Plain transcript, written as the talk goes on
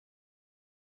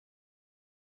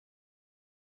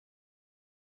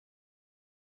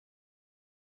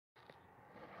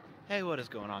Hey, what is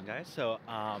going on, guys? The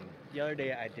other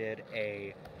day I did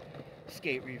a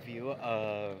skate review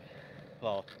of,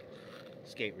 well,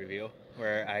 skate review,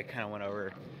 where I kind of went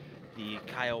over the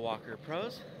Kyle Walker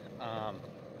Pros, um,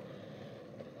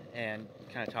 and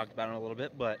kind of talked about them a little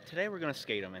bit. But today we're going to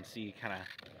skate them and see kind of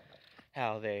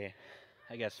how they,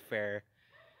 I guess, fare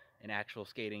in actual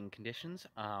skating conditions.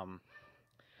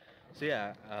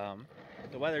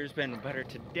 The weather's been better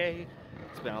today.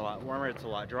 It's been a lot warmer. It's a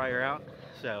lot drier out.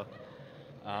 So,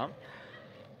 um,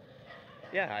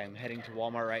 yeah, I'm heading to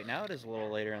Walmart right now. It is a little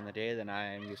later in the day than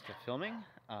I am used to filming.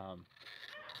 Yeah,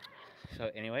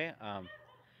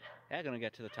 gonna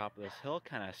get to the top of this hill,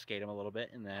 kind of skate them a little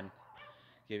bit, and then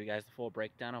give you guys the full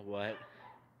breakdown of what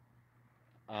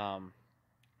um,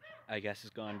 I guess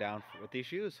is going down with these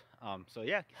shoes.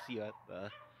 Yeah, see you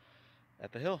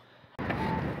at the hill.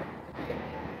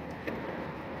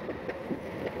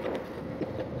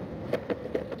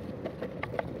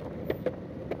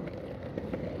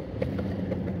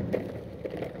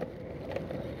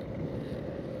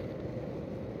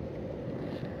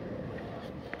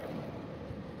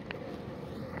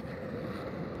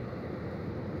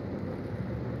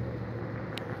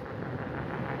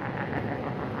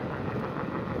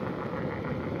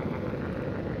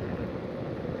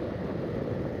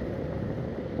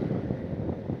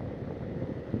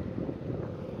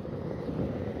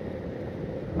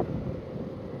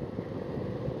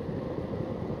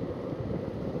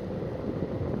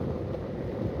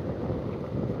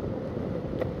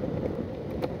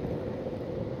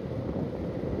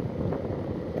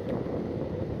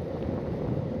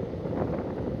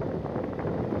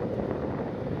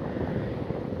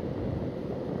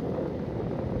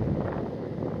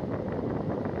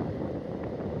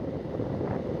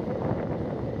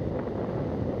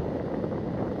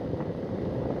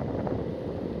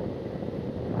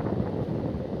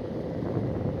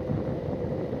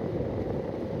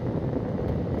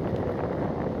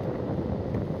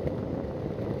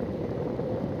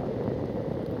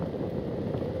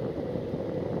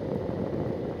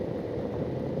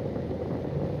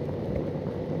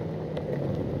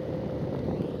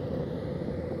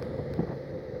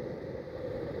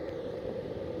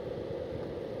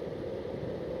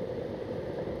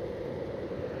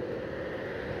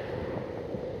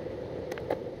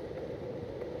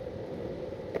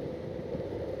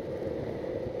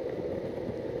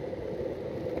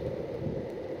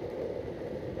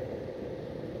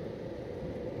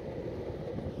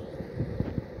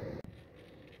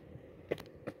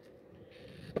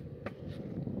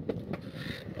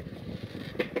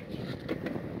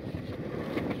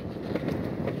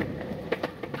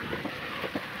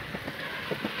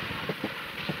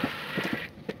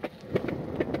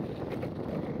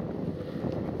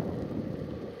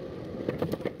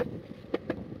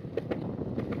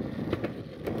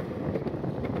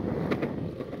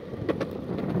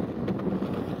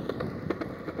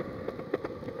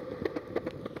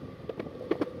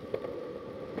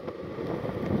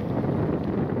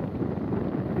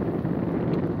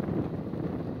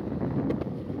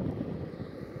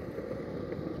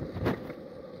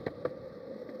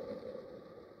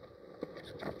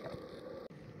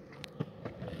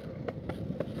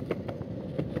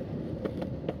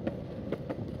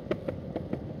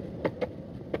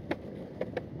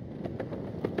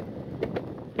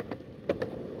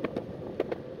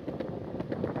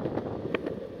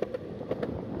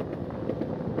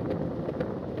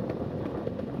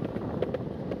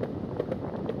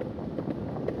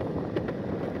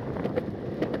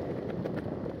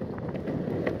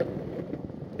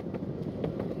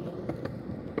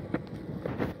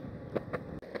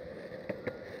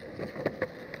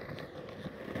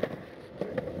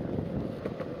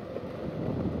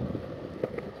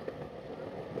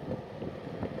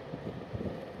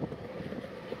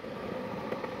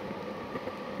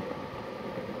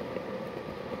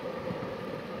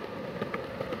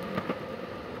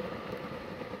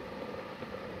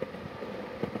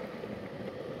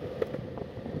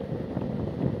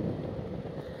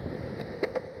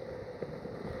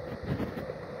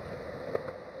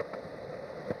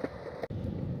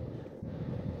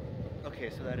 Okay,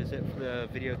 so that is it for the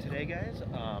video today, guys.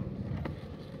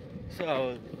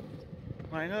 So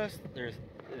when I noticed if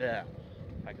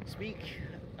I can speak,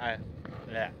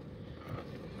 yeah.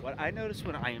 What I notice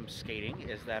when I am skating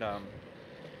is that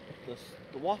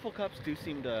the waffle cups do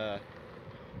seem to,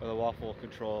 or the waffle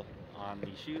control on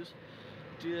these shoes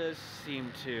does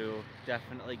seem to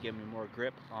definitely give me more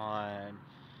grip on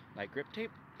my grip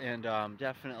tape, and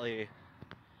definitely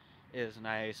is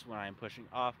nice when I'm pushing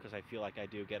off, because I feel like I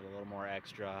do get a little more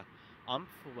extra oomph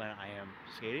when I am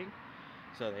skating.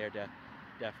 So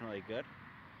definitely good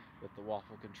with the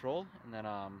waffle control. And then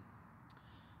I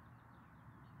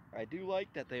do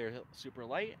like that they are super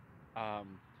light,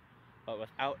 but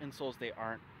without insoles they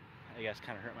aren't, I guess,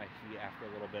 kind of hurt my feet after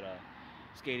a little bit of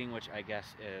skating, which I guess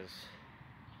is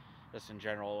just in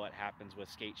general what happens with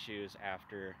skate shoes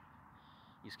after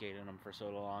you skate in them for so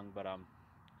long. But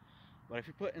if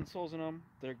you put insoles in them,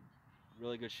 they're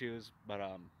really good shoes. But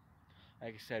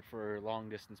like I said, for long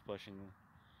distance pushing,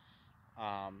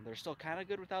 they're still kind of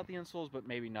good without the insoles, but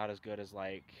maybe not as good as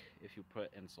like if you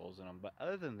put insoles in them. But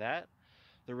other than that,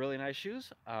 they're really nice shoes.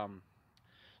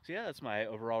 So yeah, that's my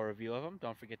overall review of them.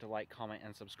 Don't forget to like, comment,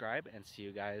 and subscribe, and see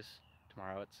you guys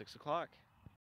tomorrow at 6 o'clock.